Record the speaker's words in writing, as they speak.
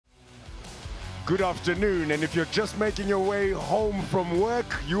Good afternoon, and if you're just making your way home from work,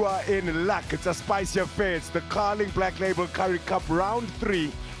 you are in luck. It's a spicy affair. It's the Carling Black Label Currie Cup Round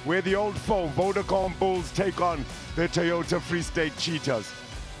 3, where the old foe, Vodacom Bulls, take on the Toyota Free State Cheetahs.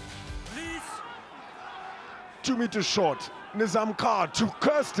 2 meters short, Nizam Kar to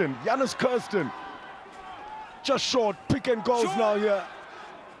Kirsten, Janus Kirsten. Just short, pick and goes now here.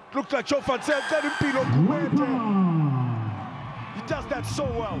 Looked like Chofat said, he does that so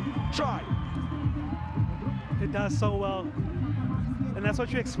well. Try. It does so well. And that's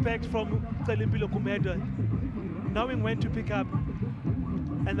what you expect from Limpilo Kumeda. Knowing when to pick up.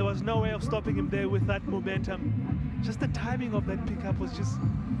 And there was no way of stopping him there with that momentum. Just the timing of that pickup was just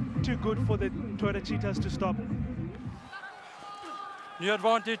too good for the Toyota Cheetahs to stop. New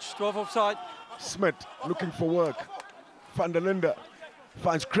advantage, 12 offside. Smith looking for work. Van der Linde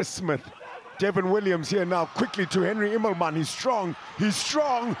finds Chris Smith. Devin Williams here now quickly to Henry Immelman. He's strong,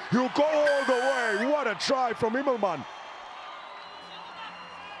 he'll go all the way. What a try from Immelman.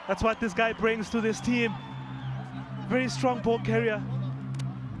 That's what this guy brings to this team. Very strong ball carrier.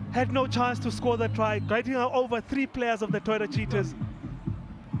 Had no chance to score the try, guiding over 3 players of the Toyota Cheetahs.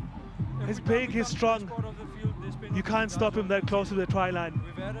 He's big, he's strong. You can't stop him that close to the try line.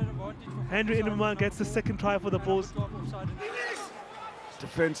 Henry Immelman gets the 2nd try for the Bulls.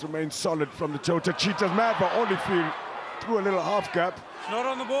 Defense remains solid from the Toyota Cheetahs. Madba only through a little half gap. It's not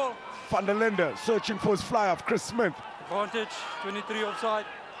on the ball. Van der Linde searching for his fly-off. Chris Smith. Advantage, 23 offside.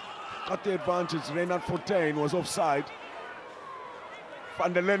 Got the advantage. Reynard Fontaine was offside.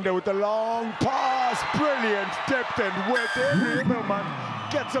 Van der Linde with a long pass. Brilliant depth and width. Henry Immelman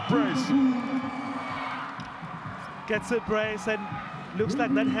gets a brace. Gets a brace, and looks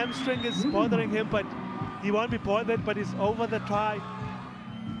like that hamstring is bothering him, but he won't be bothered, but he's over the try.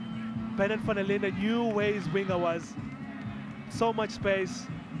 Bennett van der Linde knew where his winger was. So much space.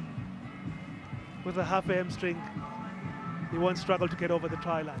 With a half hamstring, he won't struggle to get over the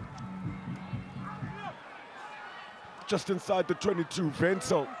try line. Just inside the 22,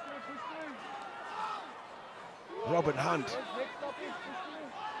 Versfeld. Robert Hunt.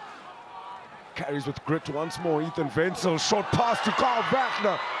 Carries with grit once more. Ethan Versfeld, short pass to Carl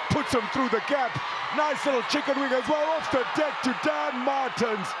Wagner. Puts him through the gap. Nice little chicken wing as well off the deck to Dan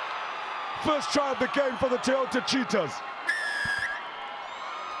Martins. First try of the game for the Toyota Cheetahs.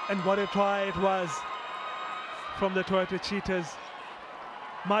 And what a try it was from the Toyota Cheetahs.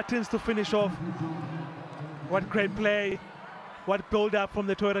 Martins to finish off. What great play. What build up from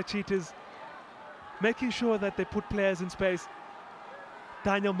the Toyota Cheetahs. Making sure that they put players in space.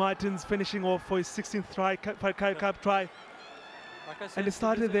 Daniel Martins finishing off for his 16th try, Currie Cup try. And it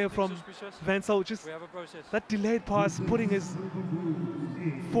started there from Versfeld, just that delayed pass, putting his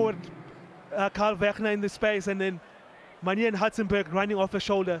forward Carl Wagner in the space, and then Manier and Hudsenberg running off the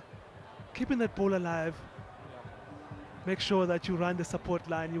shoulder. Keeping that ball alive. Make sure that you run the support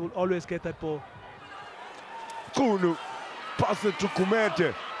line, you will always get that ball. Kunu, pass it to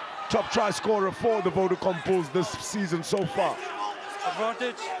Kumete. Top try scorer for the Vodacom Bulls this season so far.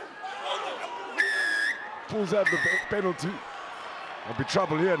 Advantage. Bulls have the penalty. There'll be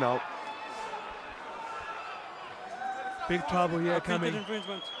trouble here now. Big trouble here coming.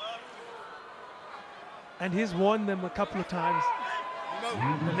 And he's warned them a couple of times.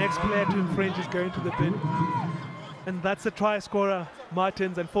 The next player to infringe is going to the bin. And that's the try scorer,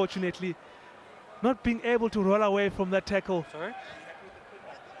 Martins, unfortunately. Not being able to roll away from that tackle. Sorry?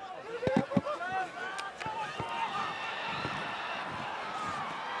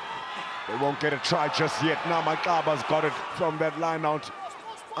 They won't get a try just yet. Now Makaba's got it from that line out.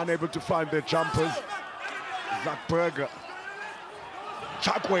 Unable to find their jumpers. Zach Berger.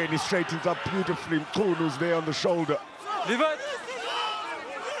 Chakwe, and he straightens up beautifully. Kunu's there on the shoulder. Leave it.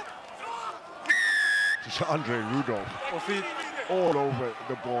 Andre Rudolph. Off feet. All over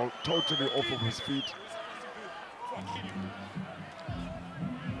the ball, totally off of his feet.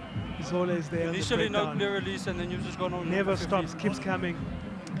 He's always there. Initially no clear release, and then you've just gone on. Never stops, keeps coming.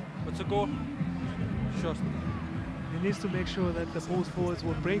 What's the goal? Shot. He needs to make sure that the Bulls forwards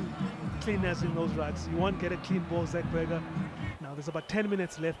will bring cleanness in those runs. You won't get a clean ball, Zach Berger. Now there's about 10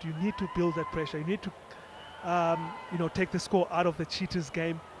 minutes left. You need to build that pressure. You need to, take the score out of the Cheetahs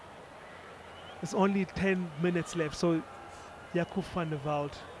game. There's only 10 minutes left, so Jakub van der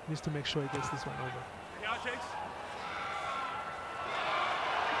Walt needs to make sure he gets this one over.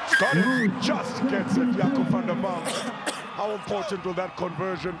 Scott just gets it, Jakub van der Walt. How important will that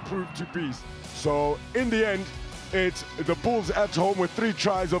conversion prove to be? So in the end, it's the Bulls at home with 3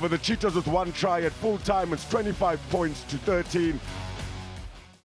 tries over the Cheetahs with 1 try. At full time, it's 25 points to 13.